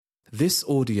This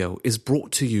audio is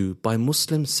brought to you by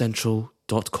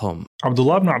MuslimCentral.com.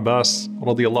 Abdullah ibn Abbas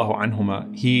radiallahu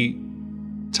anhuma, he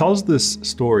tells this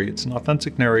story, it's an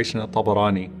authentic narration at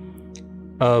Tabarani,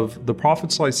 of the Prophet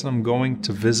ﷺ going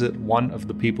to visit one of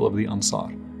the people of the Ansar.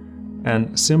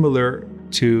 And similar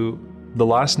to the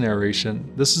last narration,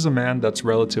 this is a man that's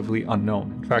relatively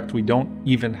unknown. In fact, we don't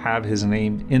even have his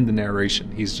name in the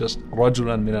narration. He's just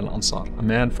Rajulan min al-Ansar, a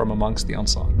man from amongst the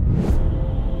Ansar.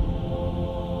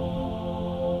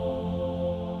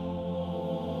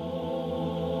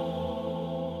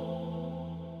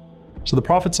 So the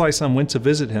Prophet ﷺ went to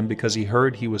visit him because he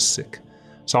heard he was sick.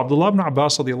 So Abdullah ibn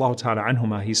Abbas radiallahu ta'ala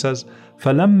anhuma, he says,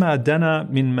 فَلَمَّا دَنَا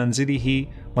مِن مَنْزِلِهِ,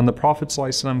 when the Prophet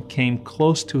ﷺ came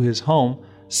close to his home,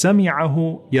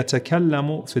 سَمِعَهُ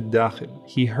يَتَكَلَّمُ فِي الدَّاخِلِ,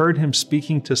 he heard him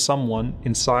speaking to someone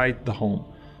inside the home.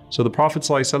 So the Prophet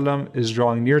ﷺ is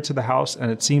drawing near to the house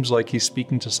and it seems like he's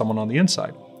speaking to someone on the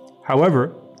inside.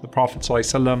 However, the Prophet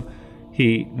ﷺ,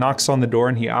 he knocks on the door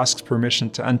and he asks permission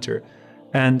to enter.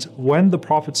 And when the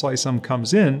Prophet ﷺ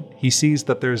comes in, he sees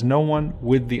that there's no one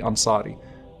with the Ansari.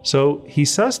 So he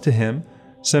says to him,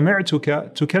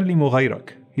 سَمِعْتُكَ تُكَلِّمُ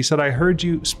غَيْرَكَ, he said, I heard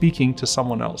you speaking to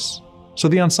someone else. So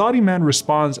the Ansari man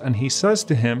responds and he says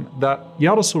to him that,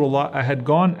 Ya Rasulullah, I had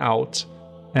gone out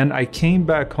and I came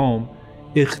back home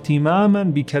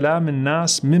اغتماما بكلام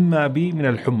الناس مما بي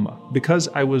من الحمى, because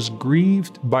I was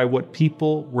grieved by what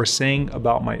people were saying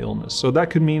about my illness. So that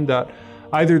could mean that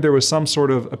either there was some sort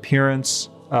of appearance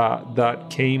that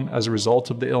came as a result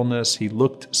of the illness, he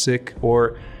looked sick,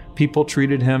 or people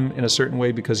treated him in a certain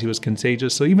way because he was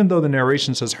contagious. So even though the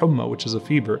narration says humma, which is a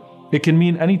fever, it can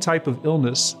mean any type of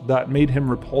illness that made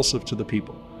him repulsive to the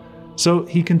people. So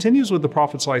he continues with the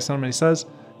Prophet ﷺ and he says,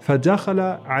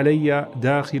 فَدَخَلَ عَلَيَّ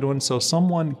دَاخِلٌ, so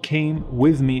someone came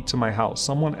with me to my house.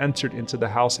 Someone entered into the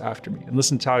house after me. And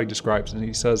listen to how he describes it. And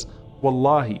he says,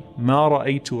 والله ما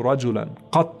رأيت رجلا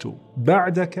قط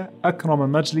بعدك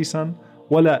أكرم مجلسا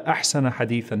ولا أحسن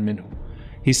حديثا منه.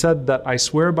 He said that I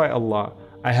swear by Allah,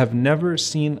 I have never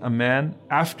seen a man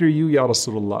after you, Ya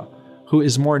Rasulullah, who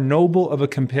is more noble of a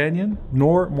companion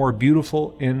nor more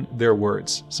beautiful in their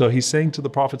words. So he's saying to the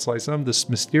Prophet ﷺ, this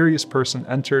mysterious person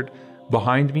entered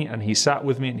behind me and he sat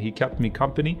with me and he kept me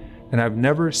company, and I've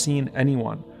never seen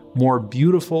anyone more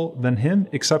beautiful than him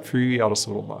except for you, Ya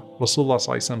Rasulullah. Rasulullah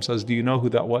ﷺ says, do you know who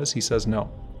that was? He says,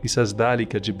 no. He says, ذَلِكَ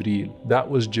جِبْرِيل, that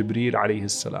was Jibreel alayhi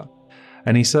salam.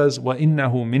 And he says,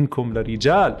 وَإِنَّهُ مِنْكُمْ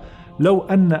لَرِجَالٌ لَوْ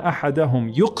أَنَّ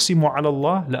أَحَدَهُمْ يُقْسِمُ عَلَى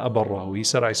اللَّهِ لَأَبَرَّهُ. He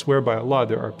said, I swear by Allah,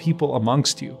 there are people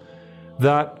amongst you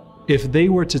that if they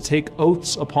were to take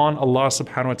oaths upon Allah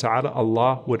subhanahu wa ta'ala,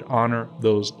 Allah would honor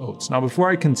those oaths. Now, before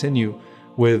I continue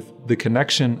with the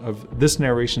connection of this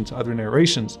narration to other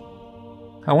narrations,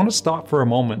 I want to stop for a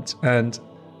moment and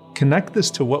connect this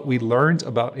to what we learned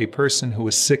about a person who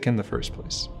was sick in the first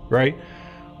place, right?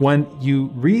 When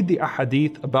you read the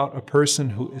ahadith about a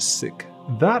person who is sick,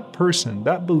 that person,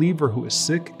 that believer who is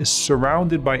sick, is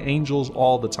surrounded by angels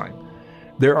all the time.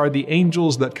 There are the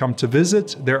angels that come to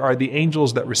visit. There are the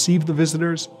angels that receive the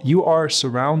visitors. You are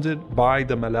surrounded by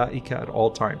the malaika at all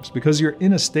times because you're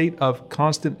in a state of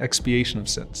constant expiation of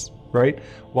sins, right?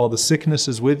 While the sickness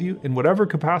is with you in whatever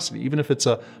capacity, even if it's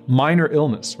a minor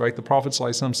illness, right? The Prophet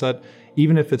ﷺ said,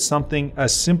 even if it's something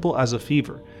as simple as a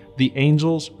fever, the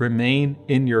angels remain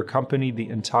in your company the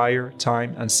entire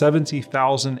time, and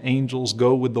 70,000 angels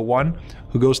go with the one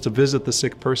who goes to visit the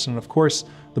sick person. And of course,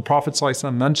 the Prophet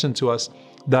ﷺ mentioned to us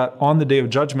that on the Day of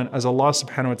Judgment, as Allah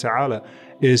subhanahu wa ta'ala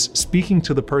is speaking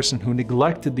to the person who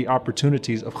neglected the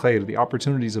opportunities of khair, the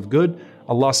opportunities of good,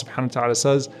 Allah subhanahu wa ta'ala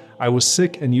says, I was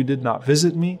sick and you did not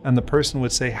visit me. And the person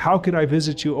would say, how could I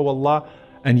visit you, O Allah?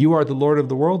 And you are the Lord of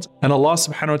the worlds. And Allah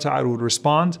subhanahu wa ta'ala would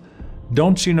respond,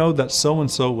 don't you know that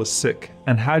so-and-so was sick?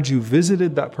 And had you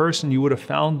visited that person, you would have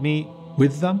found me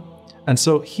with them. And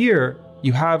so here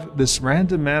you have this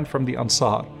random man from the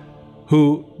Ansar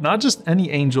who not just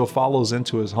any angel follows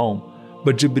into his home,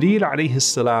 but Jibreel alayhi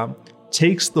salam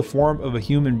takes the form of a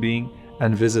human being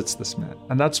and visits this man.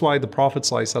 And that's why the Prophet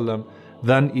ﷺ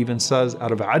then even says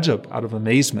out of ajab, out of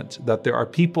amazement, that there are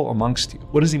people amongst you.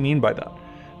 What does he mean by that?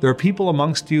 There are people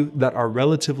amongst you that are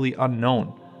relatively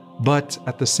unknown, but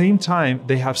at the same time,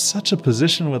 they have such a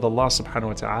position with Allah subhanahu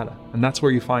wa ta'ala. And that's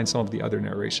where you find some of the other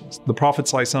narrations. The Prophet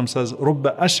ﷺ says, رُبَّ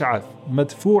أَشْعَثْ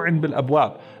مَدْفُوعٍ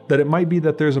بِالْأَبْوَابِ, that it might be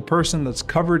that there's a person that's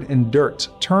covered in dirt,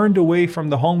 turned away from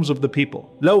the homes of the people.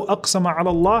 لَوْ أَقْسَمَ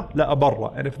عَلَى اللَّهِ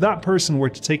لَأَبَرَّ. And if that person were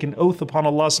to take an oath upon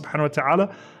Allah subhanahu wa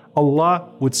ta'ala, Allah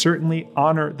would certainly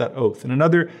honor that oath. In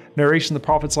another narration, the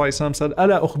Prophet ﷺ said,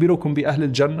 أَلَا أُخْبِرُكُمْ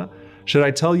بِأَهْلِ الْجَنَّةِ, should I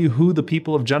tell you who the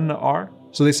people of Jannah are?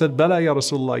 So they said, Bala ya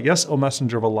Rasulullah, yes, O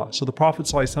Messenger of Allah. So the Prophet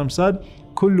ﷺ said,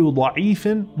 Kullu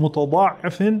ضعيف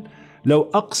متضاعف لو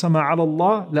أقسم على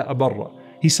الله لأبر.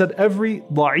 He said every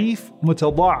ضعيف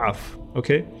متضاعف,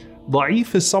 okay?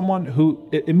 Da'if is someone who,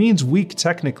 it means weak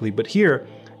technically, but here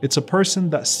it's a person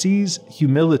that sees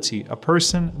humility, a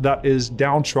person that is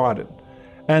downtrodden.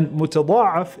 And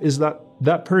mutada'af is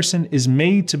that person is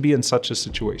made to be in such a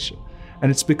situation. And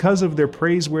it's because of their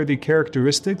praiseworthy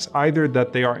characteristics, either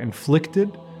that they are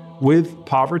inflicted with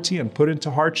poverty and put into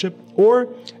hardship,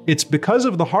 or it's because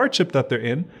of the hardship that they're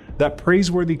in that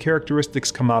praiseworthy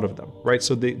characteristics come out of them, right?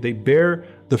 So they bear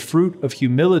the fruit of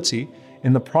humility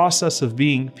in the process of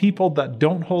being people that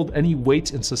don't hold any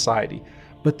weight in society.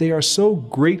 But they are so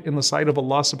great in the sight of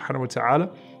Allah subhanahu wa ta'ala,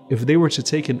 if they were to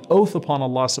take an oath upon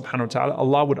Allah subhanahu wa ta'ala,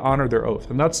 Allah would honor their oath.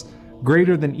 And that's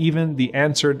greater than even the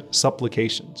answered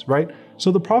supplications, right?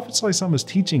 So the Prophet ﷺ is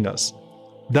teaching us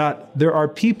that there are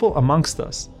people amongst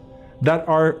us that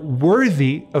are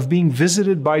worthy of being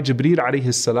visited by Jibreel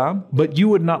alayhi salam, but you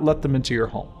would not let them into your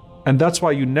home. And that's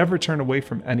why you never turn away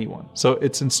from anyone. So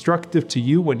it's instructive to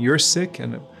you when you're sick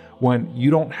and when you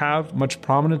don't have much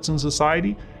prominence in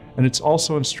society. And it's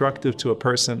also instructive to a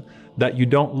person that you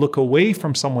don't look away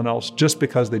from someone else just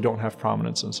because they don't have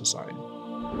prominence in society.